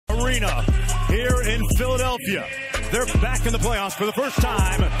Arena here in Philadelphia. They're back in the playoffs for the first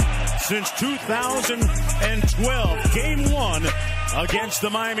time since 2012. Game 1 against the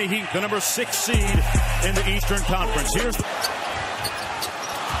Miami Heat, the number 6 seed in the Eastern Conference. Here's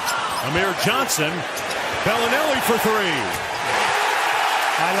Amir Johnson. Belinelli for 3.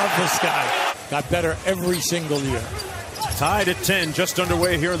 I love this guy. Got better every single year. Tied at 10, just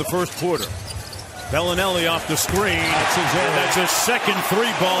underway here in the first quarter. Belinelli off the screen. That's his second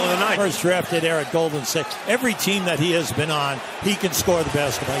 3-ball of the night. First drafted there at Golden State. Every team that he has been on, he can score the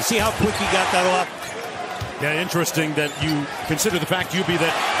basketball. See how quick he got that off? Yeah, interesting that you consider the fact, Yubi,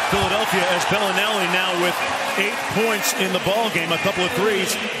 that Philadelphia has Belinelli now with 8 points in the ball game, a couple of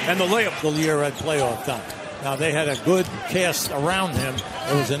threes, and the layup. The year at playoff time. Now they had a good cast around him.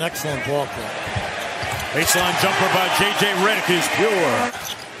 It was an excellent ball club. Baseline jumper by J.J. Redick is pure.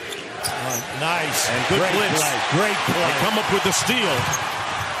 Nice. And good blitz. Great play. They come up with the steal.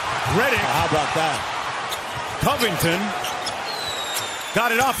 Redick. How about that? Covington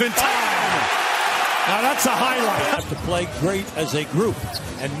got it off in time. Now that's a highlight. Have to play great as a group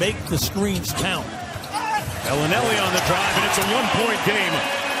and make the screens count. Belinelli on the drive, and it's a 1-point game.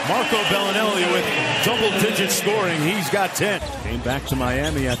 Marco Belinelli with double-digit scoring. He's got 10. Came back to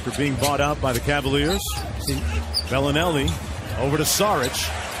Miami after being bought out by the Cavaliers. Belinelli over to Saric.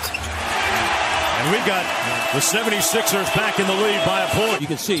 And we got the 76ers back in the lead by a point. You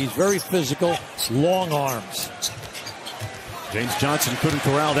can see he's very physical, long arms. James Johnson couldn't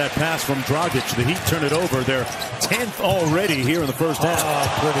corral that pass from Dragic. The Heat turn it over. They're 10th already here in the first half.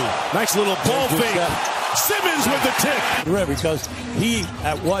 Pretty. Nice little ball fake. Simmons with the tip. Because he,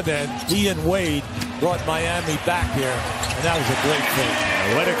 at one end, he and Wade brought Miami back here, and that was a great thing.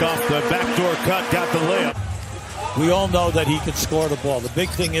 Redick off the backdoor cut, got the layup. We all know that he can score the ball. The big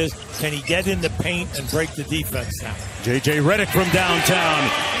thing is, can he get in the paint and break the defense down? J.J. Redick from downtown.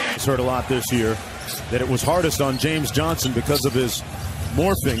 He's heard a lot this year that it was hardest on James Johnson because of his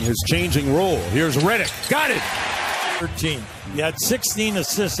morphing, his changing role. Here's Redick. Got it. 13. You had 16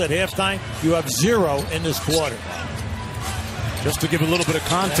 assists at halftime. You have 0 in this quarter. Just to give a little bit of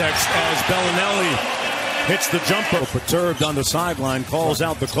context, as Belinelli hits the jumper, perturbed on the sideline, calls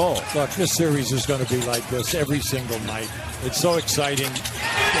out the call. Look, this series is going to be like this every single night. It's so exciting.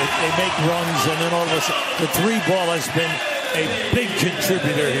 They make runs, and then all of a sudden, the 3-ball has been a big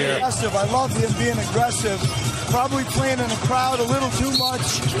contributor here. Aggressive. I love him being aggressive. Probably playing in a crowd a little too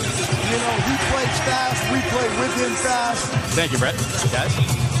much. You know, he plays fast. We play with him fast. Thank you, Brett. Guys.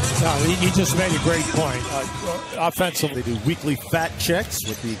 No, he just made a great point. Offensively, they do weekly fat checks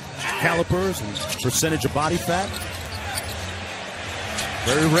with the calipers and percentage of body fat.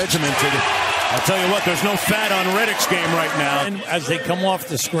 Very regimented. I'll tell you what, there's no fat on Redick's game right now. And as they come off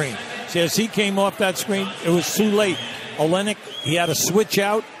the screen. See, as he came off that screen, it was too late. Olenek, he had to switch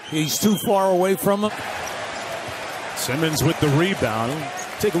out. He's too far away from him. Simmons with the rebound.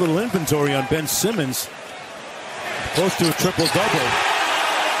 Take a little inventory on Ben Simmons. Close to a triple-double.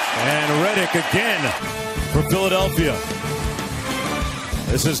 And Redick again for Philadelphia.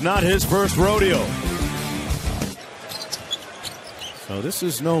 This is not his first rodeo. So this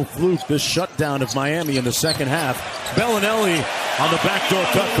is no fluke, this shutdown of Miami in the second half. Belinelli on the backdoor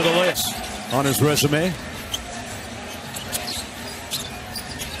cut for the layups on his resume.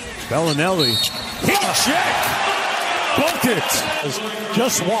 Belinelli. Heat check! Bucket!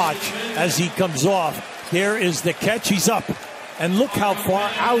 Just watch as he comes off. There is the catch. He's up. And look how far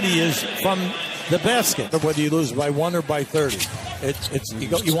out he is from the basket. Whether you lose by 1 or by 30.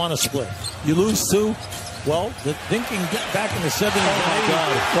 You want to split. You lose 2. Well, the thinking back in the 70s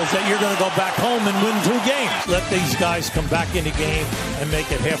was that you're going to go back home and win 2 games. Let these guys come back in the game and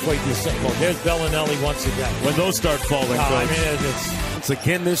make it halfway decent. Well, there's Belinelli once again. When those start falling, I mean, once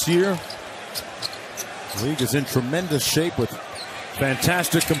again this year, the league is in tremendous shape with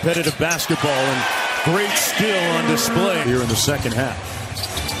fantastic competitive basketball and great skill on display here in the second half.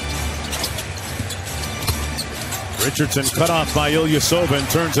 Richardson cut off by Ilyasova and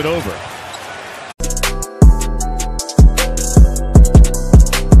turns it over.